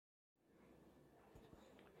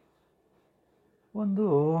ಒಂದು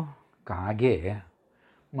ಕಾಗೆ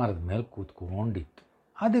ಮರದ ಮೇಲೆ ಕೂತ್ಕೊಂಡಿತ್ತು.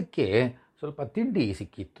 ಅದಕ್ಕೆ ಸ್ವಲ್ಪ ತಿಂಡಿ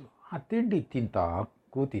ಸಿಕ್ಕಿತ್ತು. ಆ ತಿಂಡಿ ತಿಂತ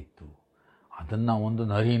ಕೂತಿತ್ತು. ಅದನ್ನು ಒಂದು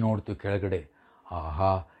ನರಿ ನೋಡ್ತು ಕೆಳಗಡೆ.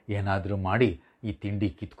 ಆಹಾ, ಏನಾದರೂ ಮಾಡಿ ಈ ತಿಂಡಿ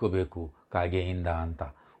ಕಿತ್ಕೋಬೇಕು ಕಾಗೆಯಿಂದ ಅಂತ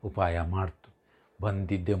ಉಪಾಯ ಮಾಡ್ತು.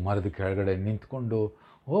 ಬಂದಿದ್ದೆ ಮರದ ಕೆಳಗಡೆ ನಿಂತ್ಕೊಂಡು,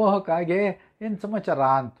 ಓಹ್ ಕಾಗೆ, ಏನು ಸಮಾಚಾರ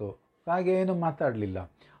ಅಂತು. ಕಾಗೆ ಏನು ಮಾತಾಡಲಿಲ್ಲ.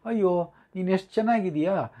 ಅಯ್ಯೋ, ನೀನು ಎಷ್ಟು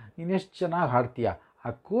ಚೆನ್ನಾಗಿದೆಯಾ, ನೀನು ಎಷ್ಟು ಚೆನ್ನಾಗಿ ಹಾಡ್ತೀಯ. ಆ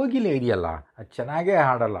ಕೋಗಿಲೆ ಇದೆಯಲ್ಲ, ಅದು ಚೆನ್ನಾಗೇ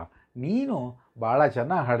ಹಾಡಲ್ಲ, ನೀನು ಭಾಳ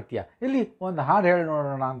ಚೆನ್ನಾಗಿ ಹಾಡ್ತೀಯ, ಎಲ್ಲಿ ಒಂದು ಹಾಡು ಹೇಳಿ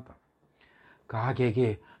ನೋಡೋಣ ಅಂತ.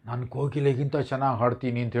 ಕಾಗೆಗೆ ನಾನು ಕೋಗಿಲೆಗಿಂತ ಚೆನ್ನಾಗಿ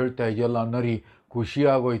ಹಾಡ್ತೀನಿ ಅಂತ ಹೇಳ್ತಾ ಇದೆಯಲ್ಲ ನರಿ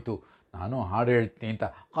ಖುಷಿಯಾಗೋಯ್ತು. ನಾನು ಹಾಡು ಹೇಳ್ತೀನಿ ಅಂತ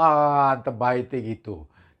ಅಂತ ಬಾಯಿ ತೆಗೀತು.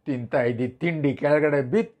 ತಿಂತ ಇದ್ದಿದ್ದು ತಿಂಡಿ ಕೆಳಗಡೆ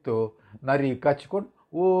ಬಿತ್ತು. ನರಿ ಕಚ್ಕೊಂಡು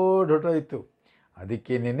ಓಡೋಯ್ತು.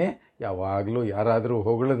 ಅದಕ್ಕೇನೆ ಯಾವಾಗಲೂ ಯಾರಾದರೂ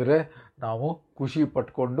ಹೊಗಳಿದ್ರೆ ನಾವು ಖುಷಿ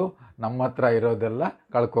ಪಟ್ಕೊಂಡು ನಮ್ಮ ಹತ್ರ ಇರೋದೆಲ್ಲ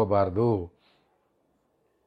ಕಳ್ಕೋಬಾರ್ದು.